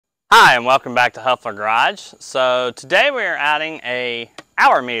Hi, and welcome back to Huffler Garage. So today we are adding a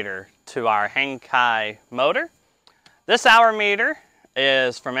hour meter to our Henkai motor. This hour meter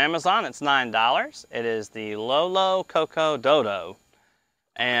is from Amazon. It's $9. It is the Lolo Coco Dodo,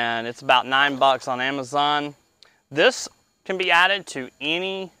 and it's about $9 on Amazon. This can be added to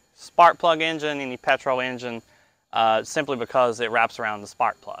any spark plug engine, any petrol engine, simply because it wraps around the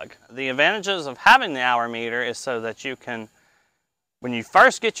spark plug. The advantages of having the hour meter is so that you can, when you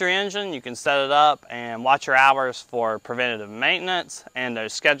first get your engine, you can set it up and watch your hours for preventative maintenance and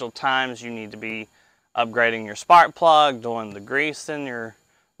those scheduled times you need to be upgrading your spark plug, doing the grease in your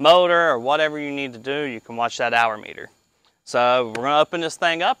motor, or whatever you need to do. You can watch that hour meter. So we're going to open this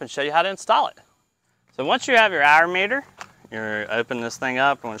thing up and show you how to install it. So once you have your hour meter, you're open this thing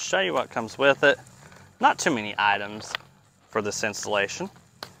up. I'm going to show you what comes with it. Not too many items for this installation.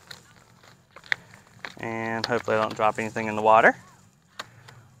 And hopefully I don't drop anything in the water.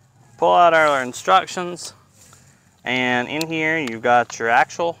 Pull out our instructions, and in here you've got your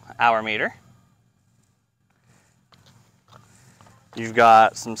actual hour meter. You've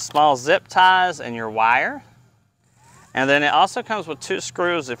got some small zip ties and your wire, and then it also comes with 2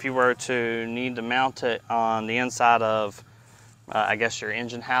 screws if you were to need to mount it on the inside of I guess your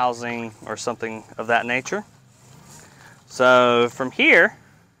engine housing or something of that nature. So from here,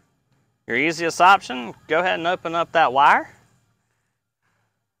 your easiest option, go ahead and open up that wire.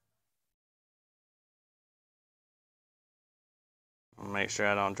 Make sure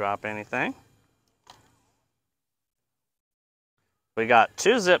I don't drop anything. We got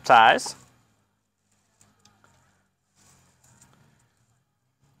 2 zip ties.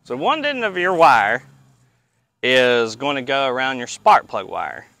 So one end of your wire is going to go around your spark plug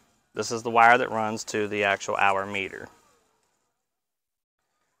wire. This is the wire that runs to the actual hour meter.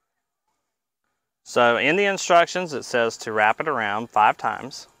 So in the instructions it says to wrap it around 5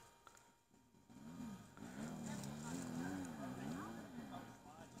 times.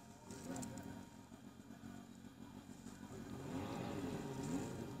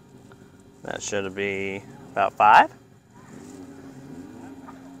 That should be about 5.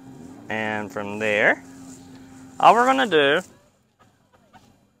 And from there, all we're going to do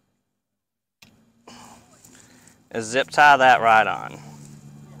is zip tie that right on.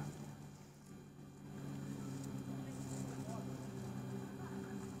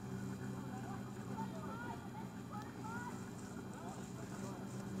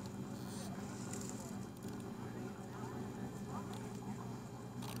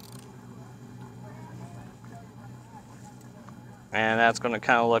 And that's going to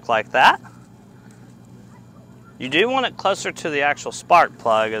kind of look like that. You do want it closer to the actual spark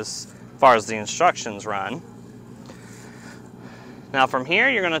plug as far as the instructions run. Now from here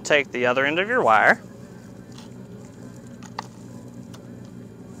you're going to take the other end of your wire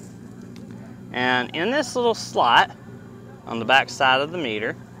and in this little slot on the back side of the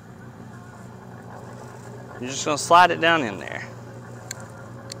meter, you're just going to slide it down in there.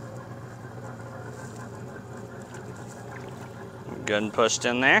 Good and pushed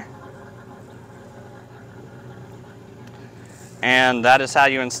in there. And that is how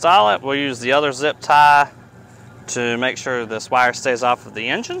you install it. We'll use the other zip tie to make sure this wire stays off of the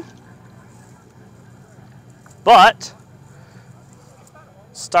engine. But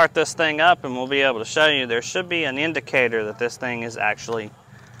start this thing up and we'll be able to show you there should be an indicator that this thing is actually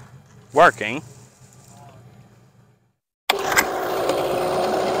working.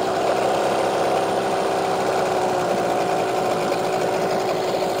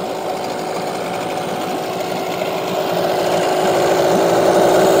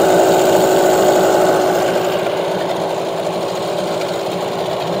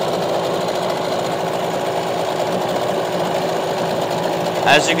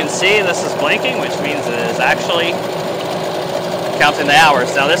 As you can see, this is blinking, which means it is actually counting the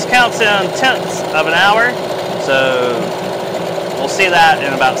hours. Now this counts in tenths of an hour, so we'll see that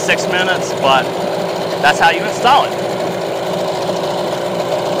in about 6 minutes, but that's how you install it.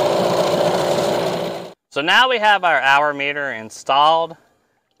 So now we have our hour meter installed.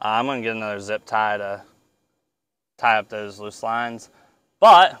 I'm going to get another zip tie to tie up those loose lines,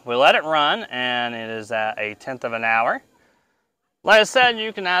 but we let it run and it is at 1/10 of an hour. Like I said,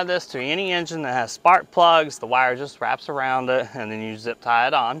 you can add this to any engine that has spark plugs. The wire just wraps around it and then you zip tie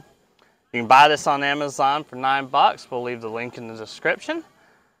it on. You can buy this on Amazon for $9. We'll leave the link in the description.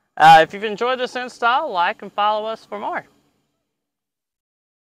 If you've enjoyed this install, like and follow us for more.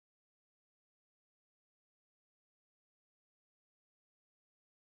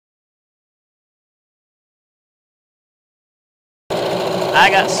 I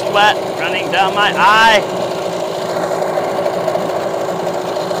got sweat running down my eye.